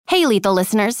Hey, Lethal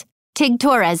listeners. Tig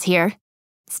Torres here.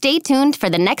 Stay tuned for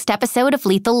the next episode of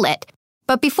Lethal Lit.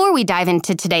 But before we dive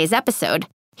into today's episode,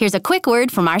 here's a quick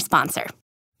word from our sponsor. It's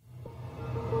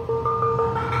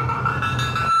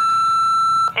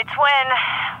Win.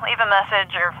 Leave a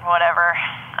message or whatever.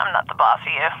 I'm not the boss of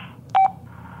you.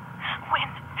 Win,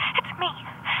 it's me.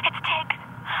 It's Tig.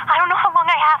 I don't know how long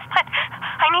I have, but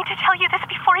I need to tell you this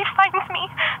before he finds me.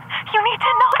 You need to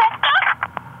know that...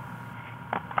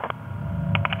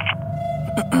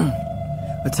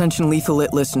 Attention Lethal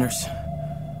Lit listeners.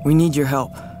 We need your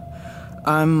help.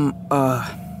 I'm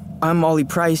Ollie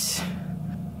Price.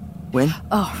 Win?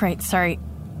 Oh, right, sorry.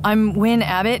 I'm Win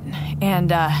Abbott,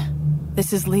 and,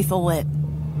 this is Lethal Lit.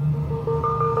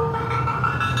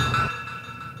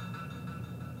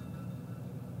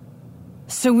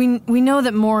 So we know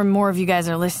that more and more of you guys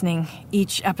are listening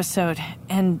each episode,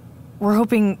 and we're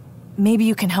hoping maybe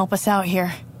you can help us out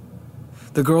here.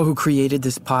 The girl who created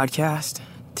this podcast,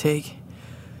 Tig,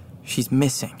 she's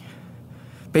missing.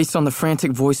 Based on the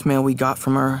frantic voicemail we got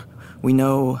from her, we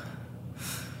don't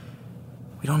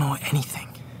know anything.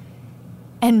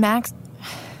 And Max,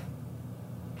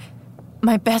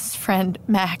 my best friend,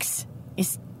 Max,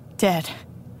 is dead.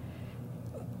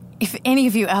 If any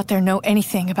of you out there know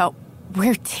anything about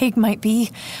where Tig might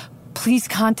be, please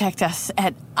contact us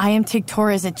at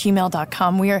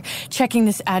iamtigtorres@gmail.com. We are checking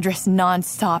this address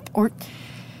nonstop. Or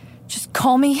just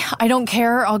call me. I don't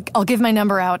care. I'll give my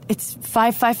number out. It's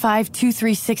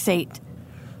 555-2368.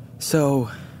 So,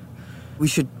 we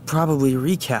should probably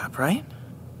recap, right?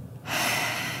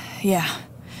 Yeah.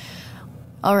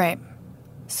 All right.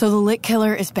 So the Lit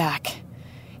Killer is back.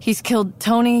 He's killed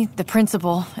Tony, the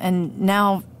principal, and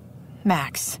now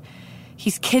Max.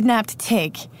 He's kidnapped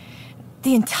Tig.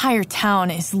 The entire town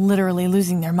is literally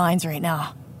losing their minds right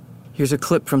now. Here's a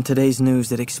clip from today's news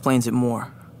that explains it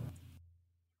more.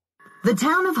 The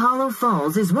town of Hollow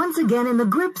Falls is once again in the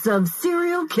grips of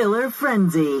serial killer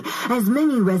frenzy, as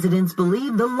many residents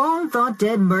believe the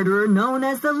long-thought-dead murderer known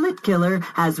as the Lit Killer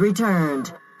has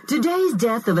returned. Today's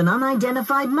death of an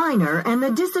unidentified minor and the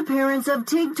disappearance of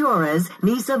Tig Torres,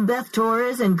 niece of Beth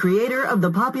Torres and creator of the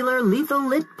popular Lethal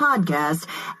Lit podcast,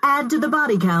 add to the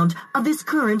body count of this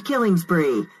current killing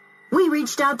spree. We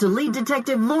reached out to lead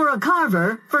detective Laura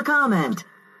Carver for comment.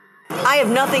 I have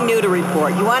nothing new to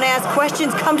report. You want to ask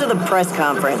questions? Come to the press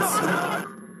conference.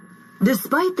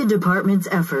 Despite the department's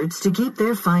efforts to keep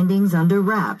their findings under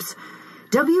wraps,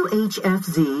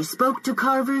 WHFZ spoke to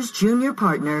Carver's junior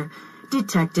partner,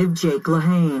 Detective Jake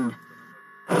Lehane.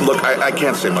 Look, I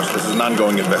can't say much. This is an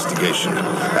ongoing investigation.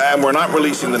 And we're not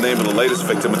releasing the name of the latest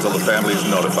victim until the family is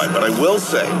notified. But I will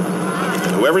say,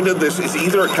 whoever did this is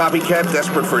either a copycat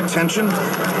desperate for attention,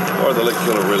 or the Lit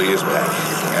Killer really is back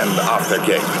and off their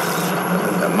game.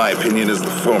 And my opinion is the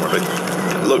former. But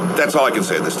look, that's all I can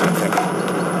say at this time. Thank you.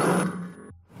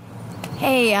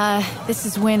 Hey, this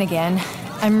is Win again.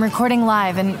 I'm recording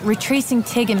live and retracing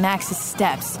Tig and Max's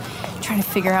steps, trying to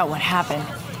figure out what happened.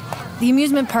 The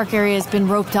amusement park area has been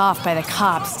roped off by the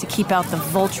cops to keep out the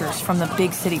vultures from the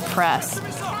big city press,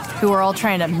 who are all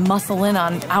trying to muscle in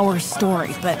on our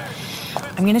story, but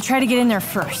I'm gonna try to get in there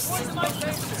first.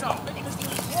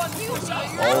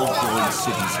 All growing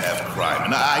cities have crime,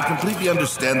 and I completely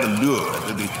understand the lure,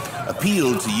 the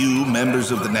appeal to you,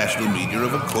 members of the national media,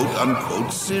 of a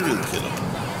quote-unquote serial killer.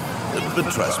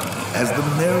 But trust me, as the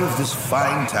mayor of this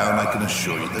fine town, I can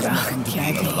assure you there's nothing to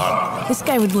be alarmed. This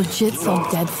guy would legit sell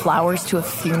dead flowers to a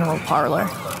funeral parlor.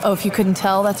 Oh, if you couldn't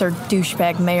tell, that's our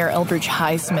douchebag Mayor Eldridge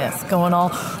Highsmith going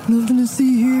all, nothing to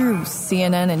see here,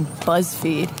 CNN and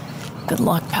BuzzFeed. Good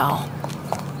luck, pal.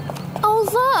 Oh,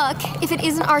 look! If it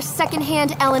isn't our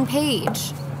second-hand Ellen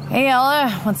Page. Hey,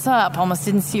 Ella, what's up? Almost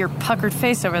didn't see your puckered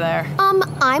face over there.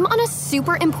 I'm on a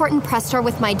super important press tour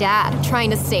with my dad,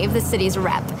 trying to save the city's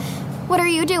rep. What are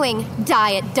you doing,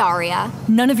 Diet Daria?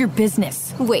 None of your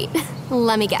business. Wait,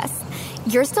 let me guess.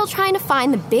 You're still trying to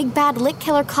find the big bad Lit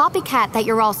Killer copycat that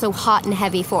you're all so hot and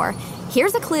heavy for.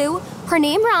 Here's a clue. Her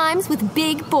name rhymes with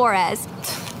Big Boris.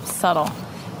 Subtle.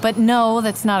 But no,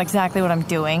 that's not exactly what I'm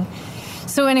doing.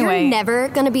 So anyway... You're never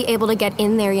gonna be able to get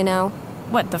in there, you know.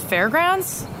 What, the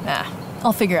fairgrounds? Nah,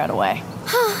 I'll figure out a way.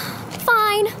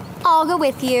 Fine, I'll go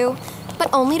with you.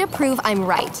 But only to prove I'm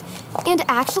right. And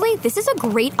actually, this is a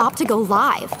great op to go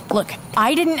live. Look,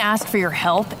 I didn't ask for your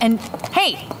help, and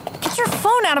hey, get your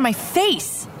phone out of my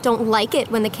face! Don't like it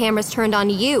when the camera's turned on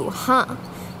you, huh?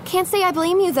 Can't say I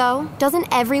blame you, though. Doesn't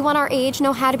everyone our age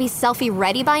know how to be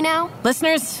selfie-ready by now?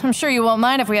 Listeners, I'm sure you won't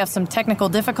mind if we have some technical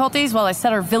difficulties while I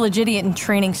set our village idiot in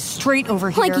training straight over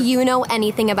here. Like you know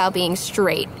anything about being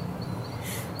straight.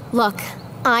 Look,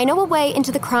 I know a way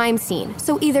into the crime scene,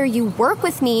 so either you work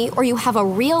with me or you have a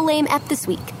real lame ep this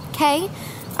week, okay?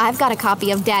 I've got a copy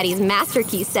of Daddy's Master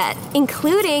Key set,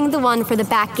 including the one for the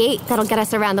back gate that'll get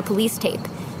us around the police tape.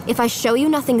 If I show you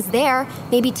nothing's there,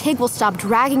 maybe Tig will stop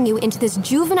dragging you into this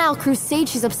juvenile crusade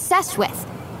she's obsessed with.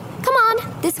 Come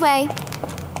on, this way.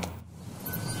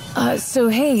 So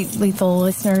hey, lethal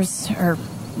listeners, or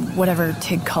whatever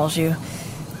Tig calls you.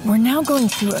 We're now going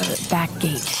through a back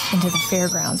gate into the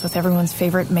fairgrounds with everyone's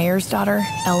favorite mayor's daughter,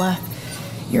 Ella.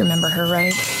 You remember her,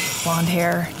 right? Blonde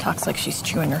hair, talks like she's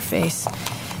chewing her face.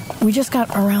 We just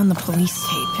got around the police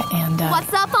tape and,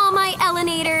 What's up, all my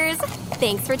Ellenators?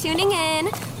 Thanks for tuning in.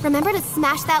 Remember to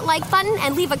smash that like button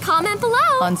and leave a comment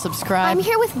below. Unsubscribe. I'm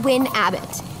here with Wynn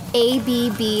Abbott,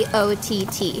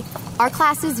 ABBOTT, our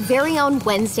class's very own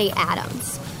Wednesday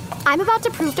Addams. I'm about to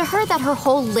prove to her that her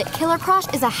whole lit killer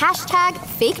crush is a hashtag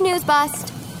fake news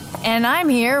bust. And I'm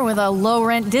here with a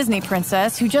low-rent Disney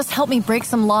princess who just helped me break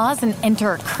some laws and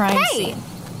enter a crime scene.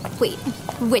 Wait,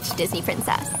 which Disney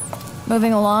princess?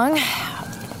 Moving along,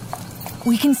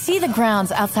 we can see the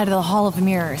grounds outside of the Hall of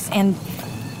Mirrors, and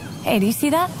hey, do you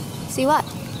see that? See what?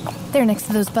 There next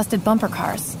to those busted bumper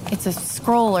cars. It's a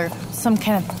scroll or some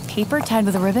kind of paper tied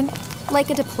with a ribbon. Like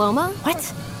a diploma?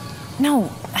 What? No.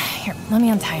 Here, let me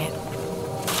untie it.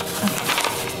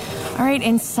 Okay. All right,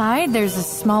 inside there's a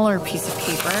smaller piece of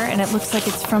paper, and it looks like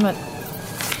it's from a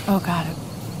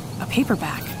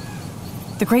paperback.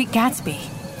 The Great Gatsby.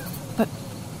 But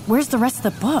where's the rest of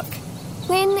the book?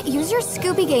 Wynn, use your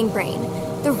Scooby Gang brain.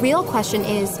 The real question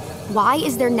is, why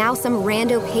is there now some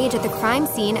rando page at the crime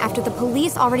scene after the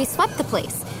police already swept the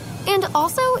place? And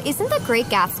also, isn't The Great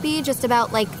Gatsby just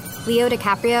about, Leo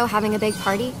DiCaprio having a big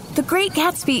party? The Great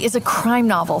Gatsby is a crime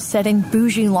novel set in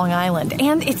bougie Long Island,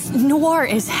 and it's noir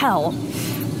as hell.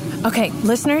 Okay,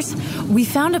 listeners, we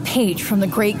found a page from The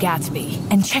Great Gatsby,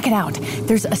 and check it out.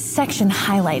 There's a section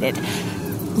highlighted.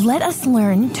 Let us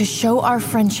learn to show our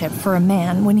friendship for a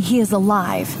man when he is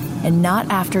alive and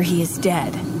not after he is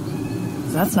dead.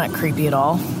 That's not creepy at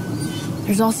all.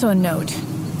 There's also a note.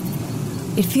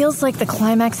 It feels like the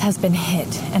climax has been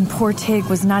hit, and poor Tig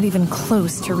was not even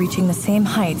close to reaching the same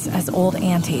heights as old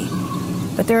Auntie.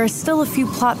 But there are still a few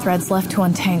plot threads left to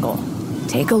untangle.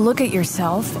 Take a look at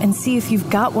yourself and see if you've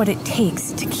got what it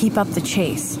takes to keep up the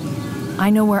chase. I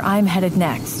know where I'm headed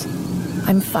next.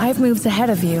 I'm 5 moves ahead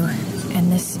of you, and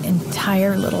this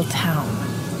entire little town.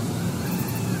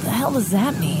 The hell does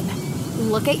that mean?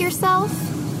 Look at yourself.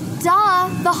 Duh,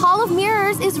 the Hall of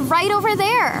Mirrors is right over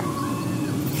there.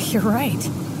 You're right.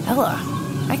 Ella,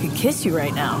 I could kiss you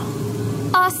right now.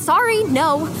 Sorry,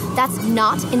 no. That's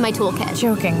not in my toolkit.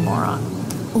 Joking, moron.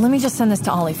 Let me just send this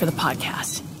to Ollie for the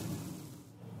podcast.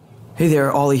 Hey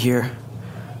there, Ollie here.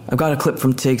 I've got a clip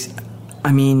from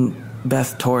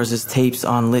Beth Torres' tapes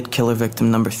on lit killer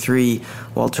victim number 3,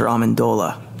 Walter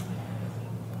Amendola.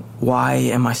 Why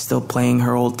am I still playing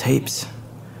her old tapes?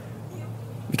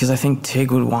 Because I think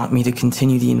Tig would want me to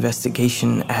continue the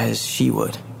investigation as she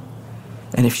would.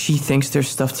 And if she thinks there's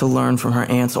stuff to learn from her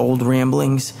aunt's old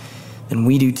ramblings, then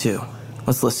we do too.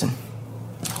 Let's listen.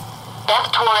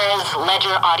 Beth Torres,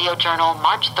 Ledger Audio Journal,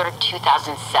 March 3rd,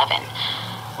 2007.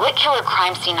 Lit killer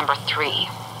crime scene number 3.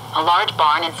 A large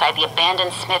barn inside the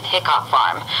abandoned Smith Hickok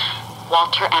farm.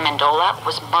 Walter Amendola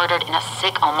was murdered in a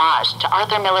sick homage to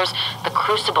Arthur Miller's The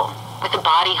Crucible, with the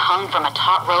body hung from a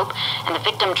taut rope and the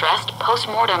victim dressed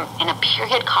post-mortem in a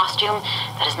period costume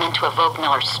that is meant to evoke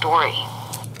Miller's story.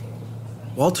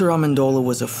 Walter Amendola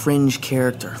was a fringe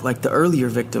character, like the earlier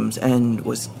victims, and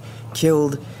was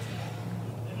killed.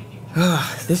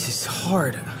 This is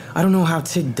hard. I don't know how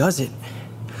Tig does it.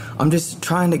 I'm just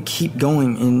trying to keep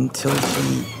going until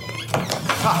she...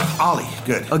 Ollie,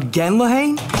 good. Again,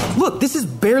 Lahane? Look, this is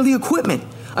barely equipment.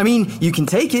 I mean, you can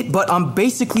take it, but I'm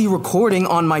basically recording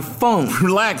on my phone.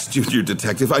 Relax, Junior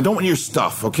Detective. I don't want your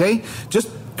stuff, okay? Just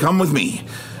come with me.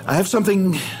 I have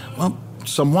someone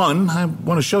I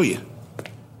want to show you.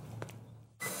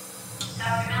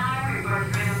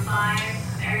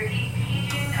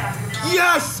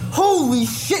 Yes! Holy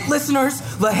shit, listeners!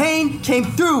 Lahane came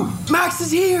through! Max is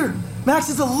here! Max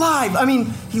is alive! I mean,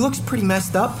 he looks pretty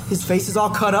messed up. His face is all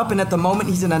cut up, and at the moment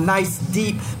he's in a nice,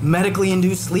 deep, medically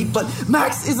induced sleep, but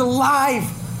Max is alive!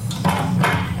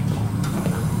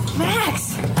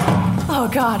 Max! Oh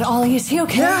God, Ollie, is he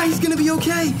okay? Yeah, he's gonna be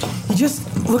okay. He just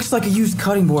looks like a used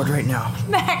cutting board right now.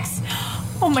 Max!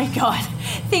 Oh my God.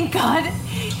 Thank God.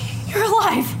 You're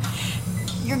alive.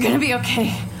 You're gonna be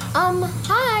okay.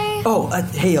 Hi. Oh,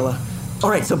 hey, Ella. All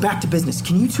right, so back to business.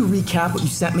 Can you two recap what you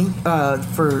sent me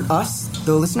for us,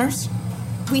 the listeners?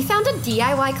 We found a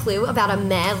DIY clue about a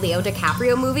meh Leo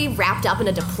DiCaprio movie wrapped up in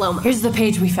a diploma. Here's the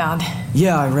page we found.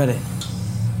 Yeah, I read it.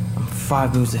 I'm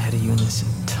 5 moves ahead of you in this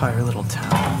entire little town.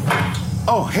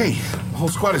 Oh, hey, the whole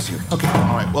squad is here. Okay,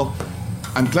 all right, well,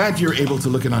 I'm glad you're able to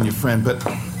look in on your friend, but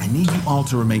I need you all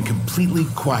to remain completely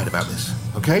quiet about this,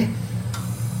 okay?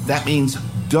 That means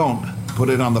don't put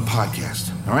it on the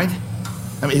podcast, all right?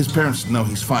 I mean, his parents know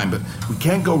he's fine, but we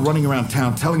can't go running around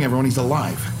town telling everyone he's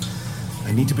alive.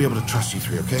 I need to be able to trust you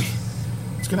three, okay?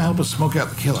 It's gonna help us smoke out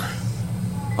the killer.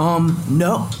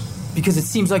 No. Because it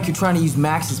seems like you're trying to use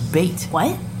Max as bait.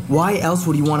 What? Why else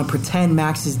would you want to pretend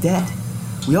Max is dead?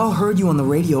 We all heard you on the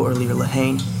radio earlier,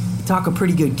 Lehane. You talk a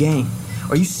pretty good game.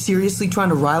 Are you seriously trying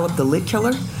to rile up the lit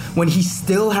killer when he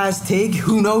still has Tig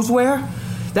who knows where?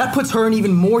 That puts her in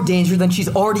even more danger than she's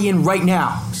already in right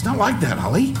now. It's not like that,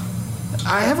 Ollie.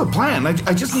 I have a plan. I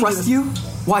just trust you?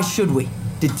 Why should we?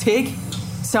 Did Tig?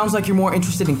 Sounds like you're more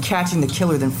interested in catching the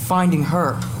killer than finding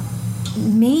her.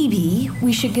 Maybe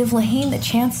we should give Lehane the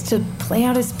chance to play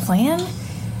out his plan?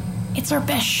 It's our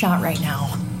best shot right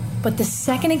now. But the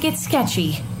second it gets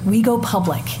sketchy, we go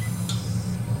public.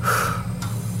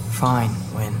 Fine,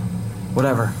 Wynn.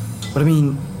 Whatever. But I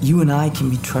mean, you and I can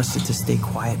be trusted to stay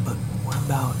quiet, but what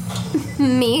about...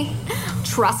 Me?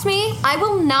 Trust me, I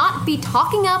will not be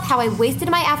talking up how I wasted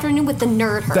my afternoon with the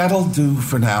nerd herd. That'll do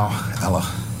for now, Ella.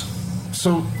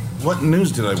 So, what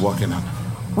news did I walk in on?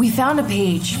 We found a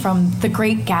page from The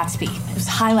Great Gatsby. It was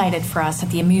highlighted for us at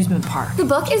the amusement park. The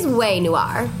book is way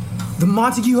noir. The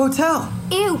Montague Hotel.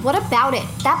 Ew, what about it?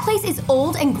 That place is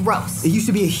old and gross. It used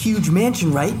to be a huge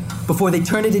mansion, right? Before they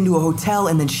turned it into a hotel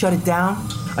and then shut it down.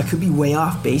 I could be way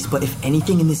off base, but if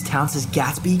anything in this town says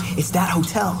Gatsby, it's that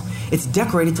hotel. It's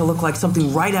decorated to look like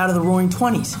something right out of the Roaring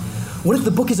 '20s. What if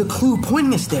the book is a clue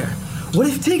pointing us there? What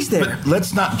if Tig's there? But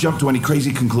let's not jump to any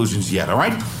crazy conclusions yet, all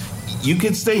right? You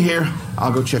kids stay here.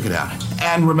 I'll go check it out.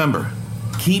 And remember,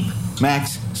 keep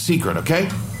Max secret, okay?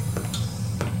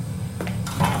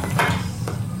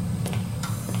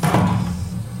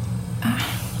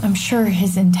 I'm sure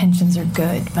his intentions are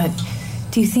good, but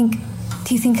do you think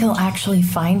he'll actually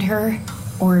find her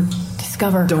or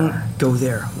discover her? Don't go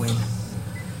there, Wynn.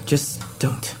 Just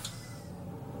don't.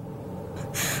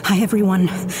 Hi, everyone.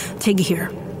 Tig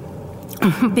here.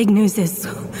 Big news is,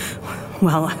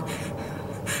 well,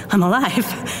 I'm alive.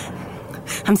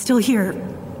 I'm still here.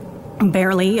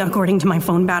 Barely, according to my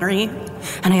phone battery.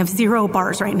 And I have 0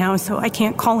 bars right now, so I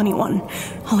can't call anyone.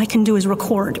 All I can do is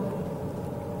record.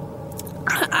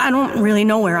 I don't really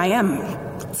know where I am.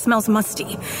 It smells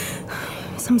musty.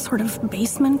 Some sort of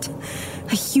basement.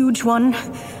 A huge one.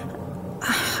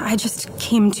 I just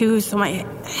came to, so my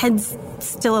head's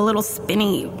still a little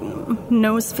spinny.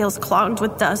 Nose feels clogged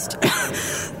with dust.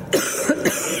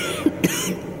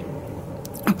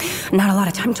 Not a lot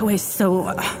of time to waste,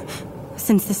 so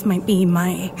since this might be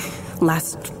my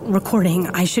last recording,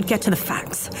 I should get to the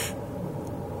facts.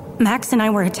 Max and I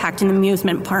were attacked in an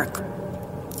amusement park.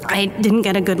 I didn't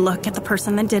get a good look at the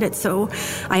person that did it, so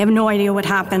I have no idea what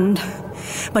happened.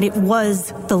 But it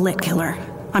was the lit killer.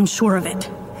 I'm sure of it.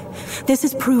 This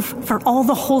is proof for all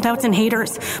the holdouts and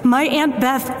haters. My Aunt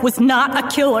Beth was not a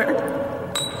killer.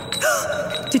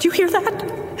 Did you hear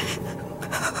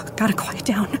that? Gotta quiet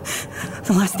down.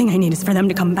 The last thing I need is for them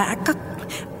to come back.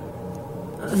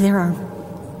 There are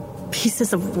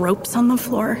pieces of ropes on the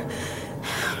floor,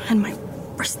 and my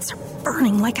wrists are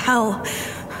burning like hell.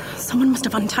 Someone must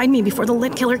have untied me before the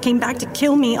lit killer came back to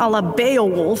kill me a la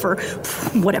Beowulf or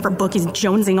whatever book he's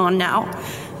jonesing on now.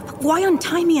 Why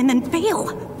untie me and then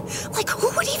bail? Like, who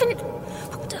would even...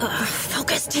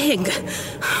 focus, Tig.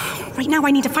 Right now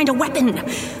I need to find a weapon.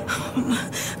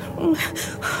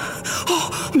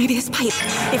 Oh, maybe this pipe.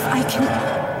 If I can...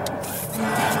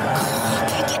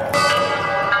 Take it.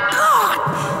 God!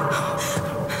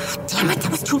 Damn it,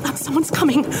 that was too loud. Someone's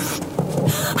coming.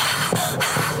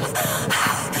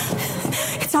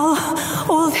 It's all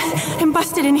old and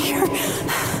busted in here.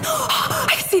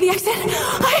 I can see the exit.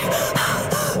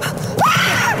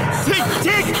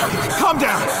 Tig! Calm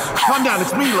down. Calm down.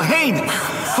 It's me, Lehane.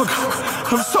 Look,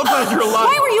 I'm so glad you're alive.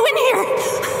 Why were you in here?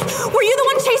 Were you the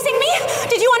one chasing me?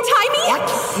 Did you untie me? What?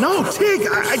 No, Tig.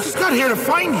 I just got here to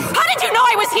find you. How did you know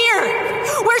I was here?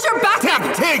 Where's your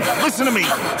backup? Tig, listen to me.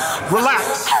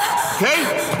 Relax, okay?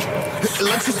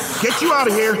 Let's just get you out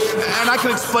of here, and I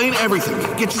can explain everything.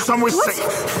 Get you somewhere safe.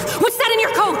 What's that in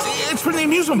your coat? It's for the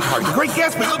amusement park, the Great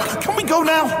Gatsby. Look, can we go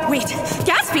now? Wait,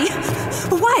 Gatsby?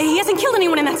 Why? He hasn't killed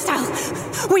anyone in that style.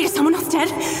 Wait, is someone else dead?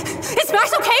 Is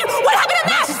Max okay? What happened to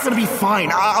Max? Max is gonna be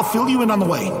fine. I'll fill you in on the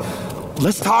way.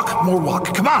 Less talk, more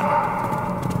walk. Come on.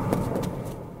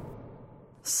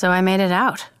 So I made it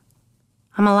out.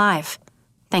 I'm alive.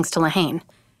 thanks to Lehane.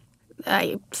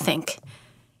 I think.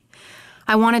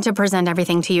 I wanted to present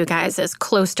everything to you guys as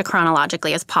close to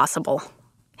chronologically as possible.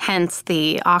 Hence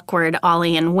the awkward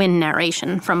Ollie and Wynn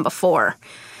narration from before.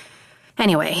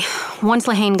 Anyway, once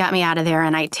Lehane got me out of there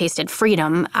and I tasted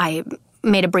freedom, I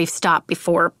made a brief stop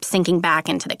before sinking back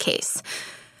into the case.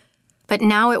 But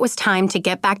now it was time to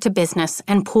get back to business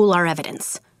and pool our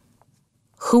evidence.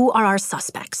 Who are our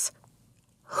suspects?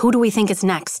 Who do we think is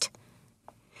next?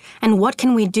 And what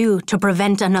can we do to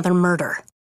prevent another murder?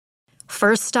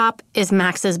 First stop is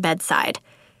Max's bedside.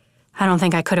 I don't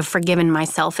think I could have forgiven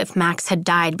myself if Max had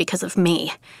died because of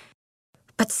me.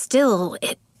 But still,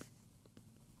 it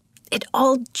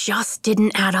all just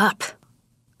didn't add up.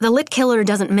 The lit killer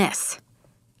doesn't miss.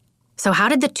 So how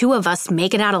did the two of us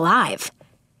make it out alive?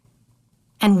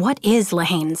 And what is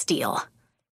Lehane's deal?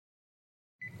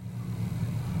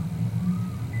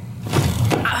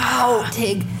 Ow,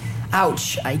 Tig.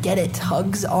 Ouch, I get it.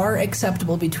 Hugs are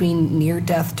acceptable between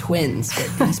near-death twins,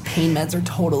 but these pain meds are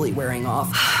totally wearing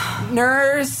off.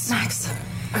 Nurse! Max,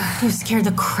 you scared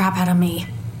the crap out of me.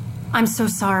 I'm so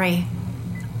sorry.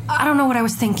 I don't know what I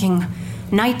was thinking.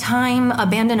 Nighttime,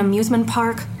 abandoned amusement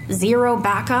park, zero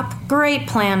backup. Great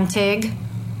plan, Tig.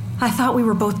 I thought we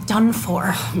were both done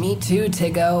for. Me too,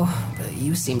 Tiggo. But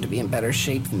you seem to be in better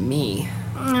shape than me.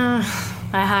 I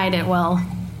hide it well.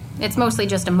 It's mostly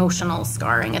just emotional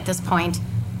scarring at this point.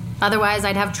 Otherwise,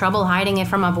 I'd have trouble hiding it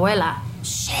from Abuela.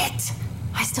 Shit!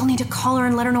 I still need to call her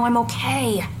and let her know I'm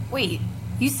okay. Wait,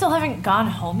 you still haven't gone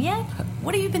home yet?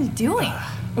 What have you been doing?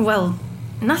 Well,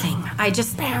 nothing. I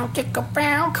just...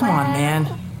 Come on, man.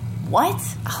 What?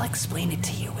 I'll explain it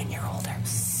to you when you're older.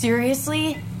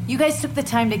 Seriously? You guys took the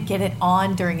time to get it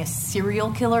on during a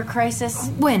serial killer crisis?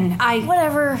 When?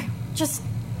 Whatever.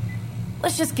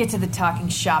 Let's just get to the talking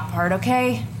shop part,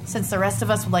 okay? Since the rest of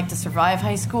us would like to survive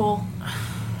high school.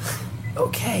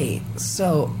 Okay,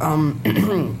 so,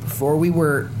 before we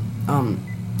were,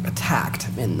 attacked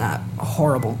in that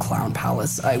horrible clown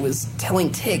palace, I was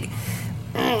telling Tig,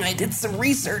 I did some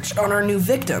research on our new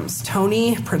victims,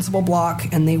 Tony, Principal Block,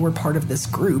 and they were part of this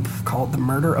group called the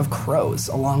Murder of Crows,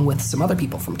 along with some other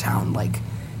people from town, like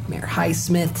Mayor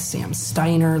Highsmith, Sam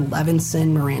Steiner,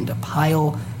 Levinson, Miranda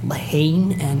Pyle,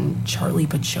 Lehane, and Charlie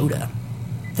Pachoda.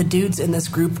 The dudes in this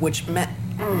group, which met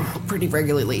pretty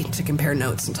regularly to compare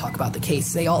notes and talk about the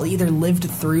case, they all either lived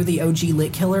through the OG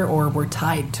lit killer or were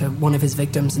tied to one of his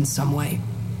victims in some way.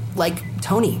 Like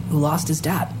Tony, who lost his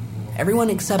dad. Everyone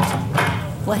except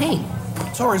Lehane.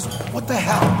 Torres, what the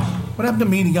hell? What happened to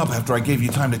meeting up after I gave you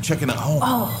time to check in at home?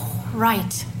 Oh,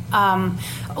 right.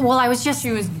 Well, I was just...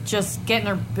 She was just getting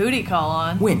her booty call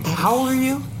on. Wynn, how old are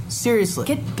you? Seriously.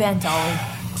 Get bent, Ollie.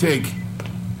 Tig,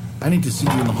 I need to see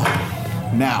you in the hall.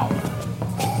 Now.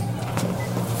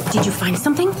 Did you find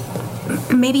something?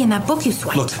 Maybe in that book you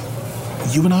swiped. Look,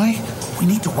 you and I, we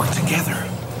need to work together.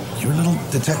 Your little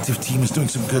detective team is doing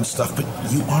some good stuff, but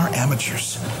you are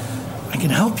amateurs. I can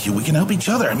help you. We can help each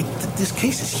other. I mean, this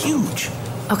case is huge.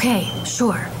 Okay,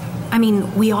 sure. I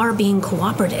mean, we are being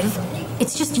cooperative.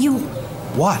 It's just you...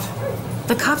 What?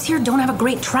 The cops here don't have a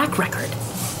great track record.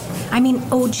 I mean,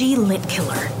 OG lit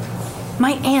killer.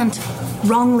 My aunt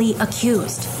wrongly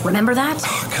accused. Remember that?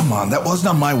 Oh, come on, that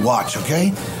wasn't on my watch,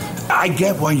 okay? I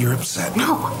get why you're upset.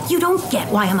 No, you don't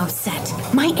get why I'm upset.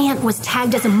 My aunt was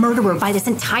tagged as a murderer by this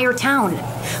entire town.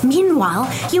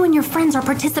 Meanwhile, you and your friends are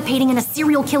participating in a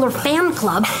serial killer fan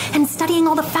club and studying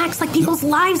all the facts like people's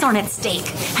lives aren't at stake.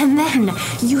 And then,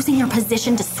 using your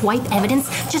position to swipe evidence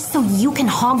just so you can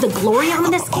hog the glory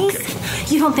on this case?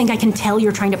 Okay. You don't think I can tell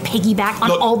you're trying to piggyback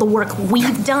on all the work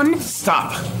we've done?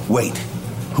 Stop. Wait.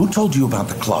 Who told you about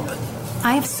the club?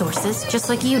 I have sources, just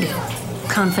like you do.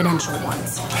 Confidential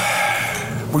ones.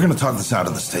 We're gonna talk this out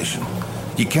at the station.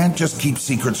 You can't just keep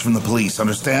secrets from the police,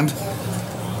 understand?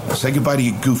 Now say goodbye to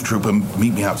your goof troop and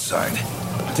meet me outside.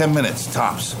 10 minutes,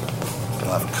 tops.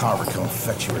 You'll have Carver come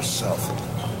fetch you herself.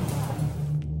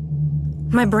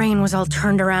 My brain was all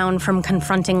turned around from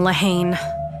confronting Lehane.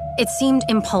 It seemed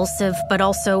impulsive, but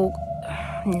also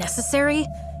necessary.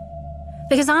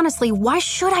 Because honestly, why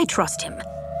should I trust him?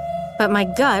 But my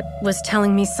gut was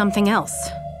telling me something else.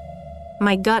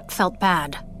 My gut felt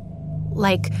bad.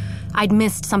 Like I'd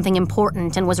missed something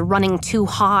important and was running too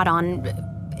hot on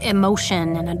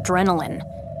emotion and adrenaline.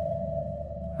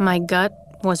 My gut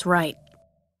was right.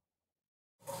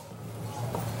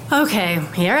 Okay,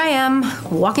 here I am,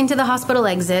 walking to the hospital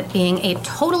exit, being a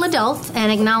total adult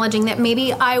and acknowledging that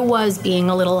maybe I was being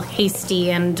a little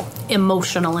hasty and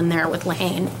emotional in there with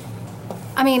Lehane.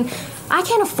 I mean, I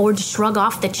can't afford to shrug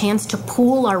off the chance to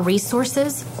pool our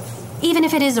resources, even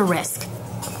if it is a risk.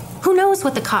 Who knows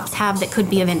what the cops have that could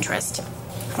be of interest?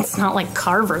 It's not like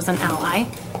Carver's an ally.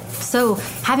 So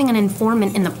having an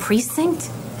informant in the precinct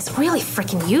is really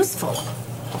freaking useful.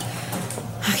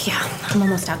 Yeah, I'm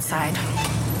almost outside.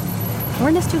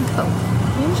 Where'd this dude go?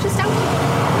 He was just out.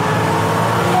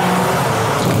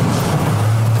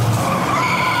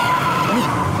 Wait,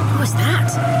 what was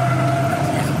that?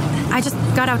 I just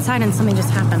got outside and something just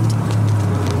happened.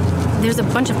 There's a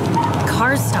bunch of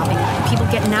cars stopping, people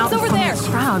getting out over from there. the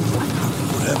crowd.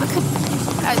 What could...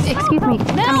 excuse me,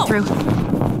 coming through.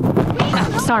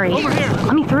 Sorry.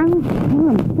 Let me through.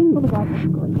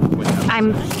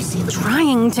 I'm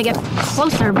trying to get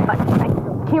closer, but I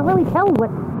can't really tell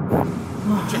what...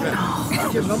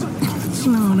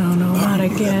 No, not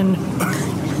again.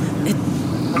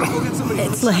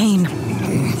 It's Lehane.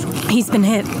 He's been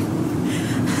hit.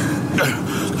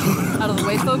 Out of the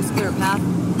way, folks. Clear a path.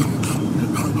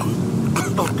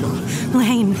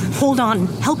 Lehane, hold on.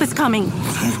 Help is coming.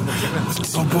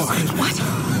 Oh, boy. What?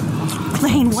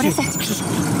 Lehane, what is it?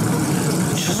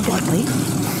 Just quietly.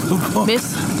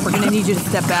 Miss, we're gonna need you to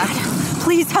step back.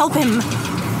 Please help him.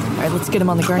 All right, let's get him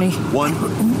on the gurney. 1,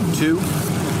 2,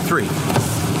 3.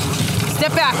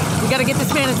 Step back. We gotta get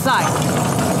this man inside.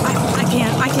 I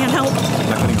can't help.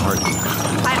 Not getting hard.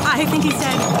 I think he's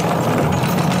dead.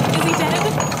 Is he dead?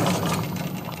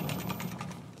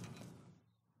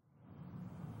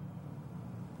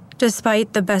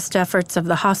 Despite the best efforts of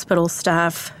the hospital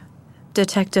staff,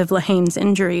 Detective Lehane's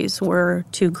injuries were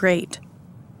too great.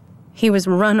 He was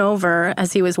run over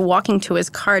as he was walking to his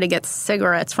car to get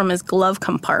cigarettes from his glove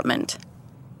compartment,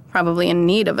 probably in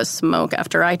need of a smoke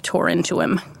after I tore into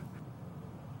him.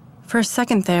 For a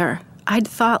second there, I'd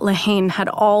thought Lehane had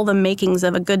all the makings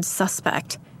of a good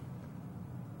suspect.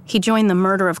 He joined the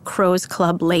Murder of Crows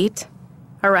Club late,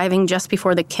 arriving just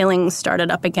before the killings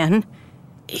started up again.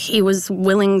 He was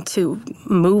willing to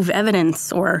move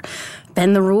evidence or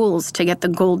bend the rules to get the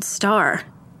gold star.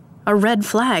 A red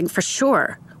flag for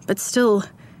sure, but still,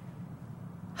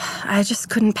 I just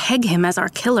couldn't peg him as our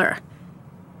killer.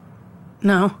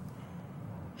 No,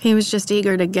 he was just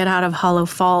eager to get out of Hollow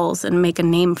Falls and make a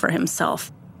name for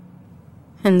himself.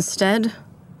 Instead,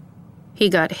 he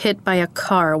got hit by a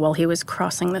car while he was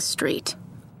crossing the street.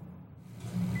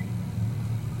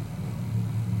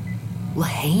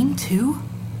 Lehane, too?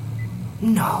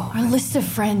 No. Our list of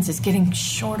friends is getting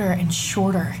shorter and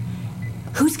shorter.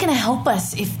 Who's gonna help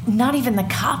us if not even the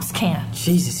cops can?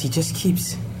 Jesus, he just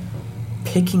keeps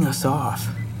picking us off,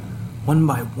 one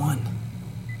by one.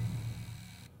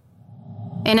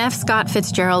 In F. Scott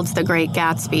Fitzgerald's The Great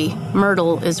Gatsby,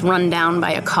 Myrtle is run down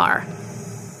by a car.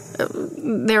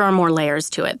 There are more layers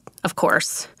to it, of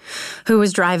course. Who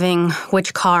was driving,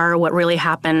 which car, what really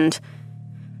happened.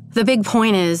 The big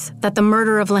point is that the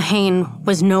murder of Lehane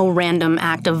was no random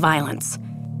act of violence,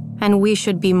 and we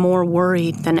should be more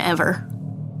worried than ever.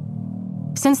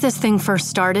 Since this thing first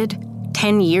started,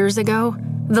 10 years ago,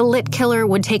 the lit killer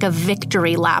would take a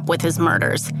victory lap with his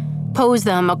murders, pose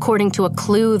them according to a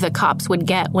clue the cops would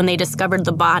get when they discovered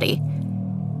the body.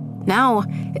 Now,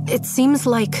 it seems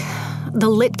like the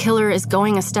lit killer is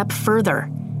going a step further.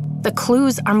 The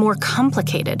clues are more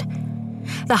complicated.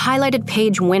 The highlighted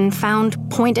page Wynn found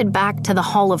pointed back to the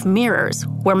Hall of Mirrors,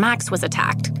 where Max was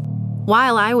attacked,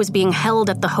 while I was being held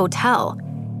at the hotel.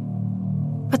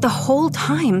 But the whole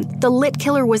time, the lit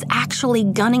killer was actually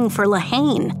gunning for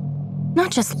Lehane,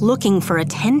 not just looking for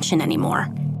attention anymore,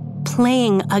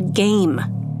 playing a game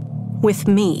with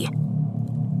me.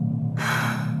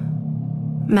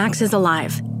 Max is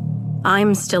alive.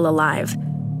 I'm still alive.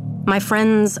 My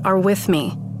friends are with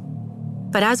me.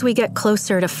 But as we get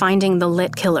closer to finding the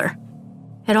lit killer,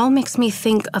 it all makes me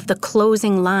think of the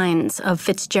closing lines of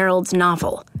Fitzgerald's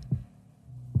novel.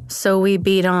 So we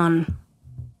beat on,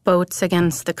 boats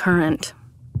against the current,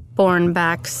 borne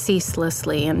back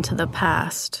ceaselessly into the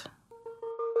past.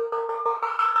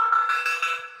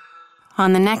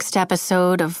 On the next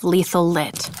episode of Lethal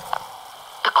Lit.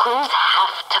 The clues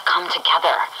have to come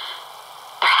together.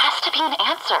 There has to be an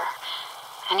answer.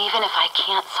 And even if I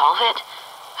can't solve it,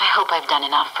 I hope I've done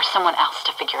enough for someone else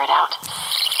to figure it out.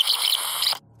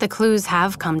 The clues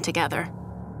have come together.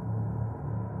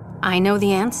 I know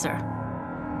the answer.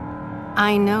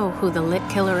 I know who the lit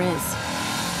killer is.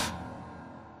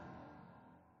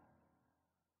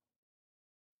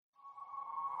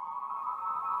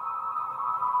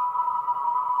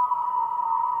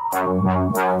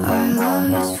 Our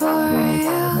love is for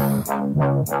real.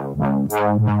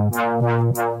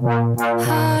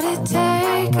 How'd it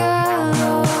take a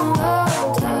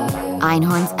long time?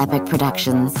 Einhorn's Epic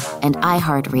Productions and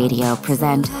iHeartRadio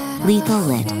present Lethal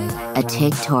Lit, a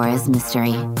Tig Torres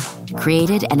mystery.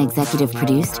 Created and executive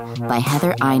produced by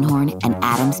Heather Einhorn and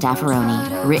Adam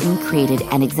Staffaroni. Written, created,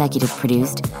 and executive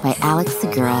produced by Alex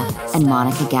Segura and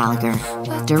Monica Gallagher.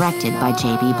 Directed by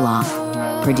J.B. Blanc.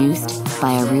 Produced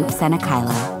by Arup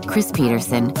Senakaila, Chris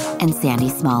Peterson, and Sandy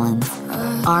Smollins.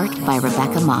 Art by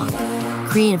Rebecca Mock.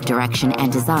 Creative direction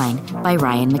and design by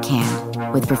Ryan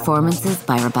McCann. With performances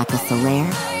by Rebecca Soler,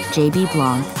 J.B.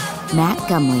 Blanc, Matt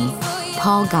Gumley,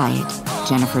 Paul Guyot,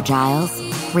 Jennifer Giles,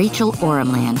 Rachel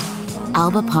Oremland,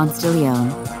 Alba Ponce de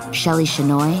Leon, Shelley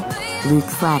Shenoy, Luke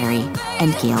Slattery,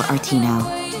 and Gail Artino.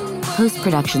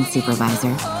 Post-production supervisor,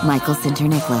 Michael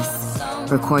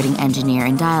Sinter-Nicholas. Recording engineer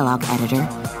and dialogue editor,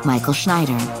 Michael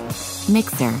Schneider.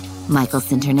 Mixer, Michael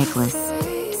Sinter-Nicholas.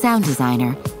 Sound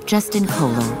designer, Justin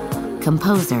Kohler.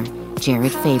 Composer,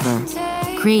 Jared Faber.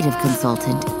 Creative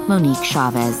consultant, Monique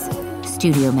Chavez.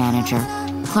 Studio manager,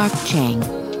 Clark Chang.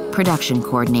 Production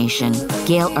coordination,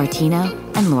 Gail Artino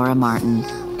and Laura Martin.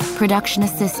 Production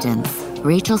assistants,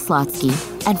 Rachel Slotsky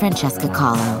and Francesca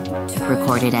Kahlo.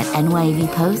 Recorded at NYAV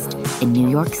Post in New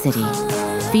York City.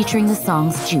 Featuring the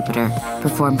songs Jupiter,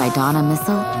 performed by Donna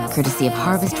Missel, courtesy of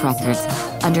Harvest Records,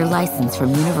 under license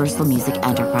from Universal Music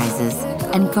Enterprises.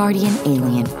 And Guardian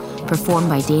Alien, performed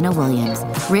by Dana Williams,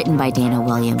 written by Dana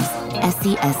Williams,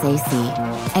 SCSAC,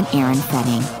 and Aaron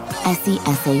Fenning,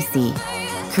 SCSAC.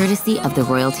 Courtesy of the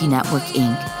Royalty Network,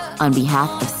 Inc., on behalf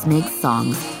of Smigs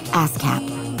Songs, ASCAP,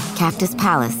 Cactus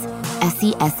Palace,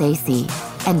 SCSAC,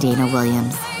 and Dana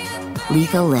Williams.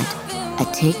 Lethal Lit, a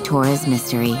Tig Torres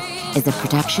mystery, is a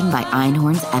production by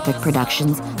Einhorn's Epic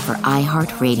Productions for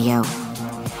iHeartRadio.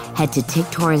 Head to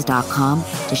tigtorres.com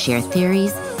to share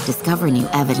theories, discover new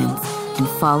evidence, and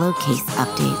follow case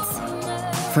updates.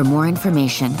 For more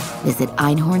information, visit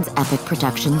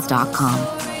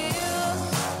einhornsepicproductions.com.